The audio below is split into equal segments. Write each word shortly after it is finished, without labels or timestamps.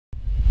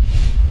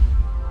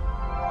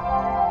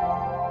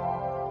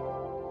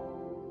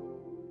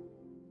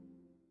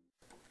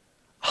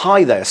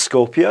Hi there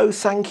Scorpio,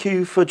 thank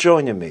you for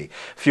joining me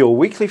for your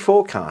weekly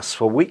forecast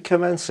for week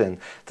commencing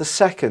the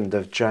 2nd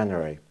of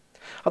January.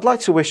 I'd like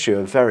to wish you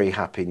a very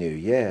happy new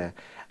year,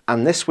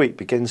 and this week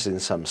begins in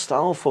some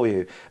style for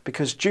you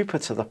because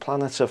Jupiter, the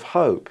planet of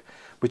hope,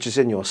 which is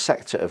in your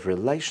sector of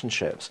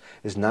relationships,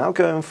 is now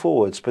going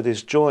forwards but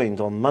is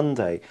joined on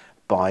Monday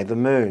by the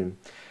moon.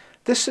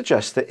 This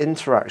suggests that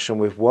interaction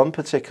with one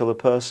particular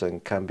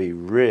person can be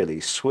really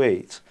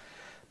sweet.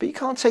 But you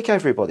can't take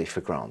everybody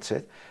for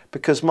granted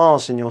because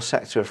Mars in your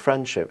sector of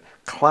friendship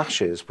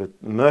clashes with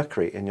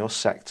Mercury in your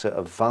sector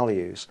of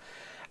values.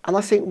 And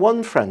I think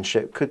one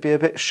friendship could be a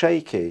bit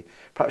shaky.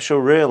 Perhaps you're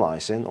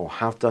realising, or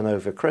have done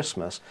over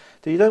Christmas,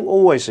 that you don't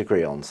always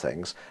agree on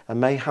things and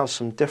may have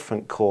some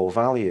different core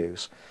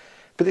values.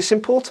 But it's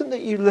important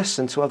that you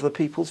listen to other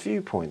people's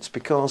viewpoints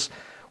because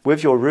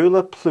with your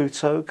ruler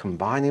Pluto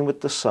combining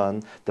with the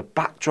Sun, the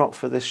backdrop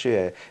for this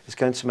year is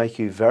going to make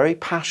you very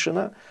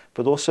passionate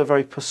but also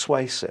very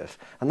persuasive,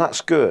 and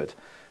that's good.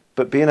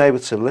 But being able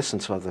to listen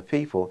to other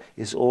people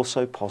is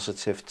also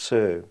positive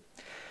too.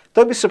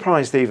 Don't be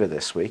surprised either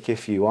this week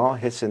if you are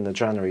hitting the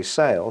January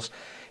sales,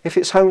 if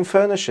it's home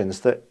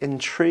furnishings that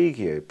intrigue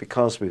you,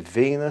 because with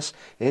Venus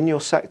in your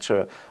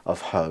sector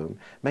of home,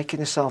 making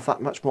yourself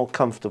that much more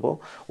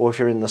comfortable, or if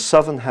you're in the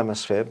southern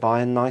hemisphere,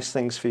 buying nice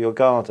things for your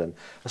garden,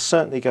 are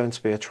certainly going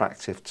to be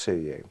attractive to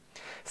you.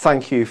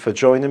 Thank you for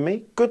joining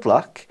me, good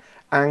luck,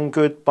 and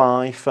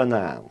goodbye for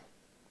now.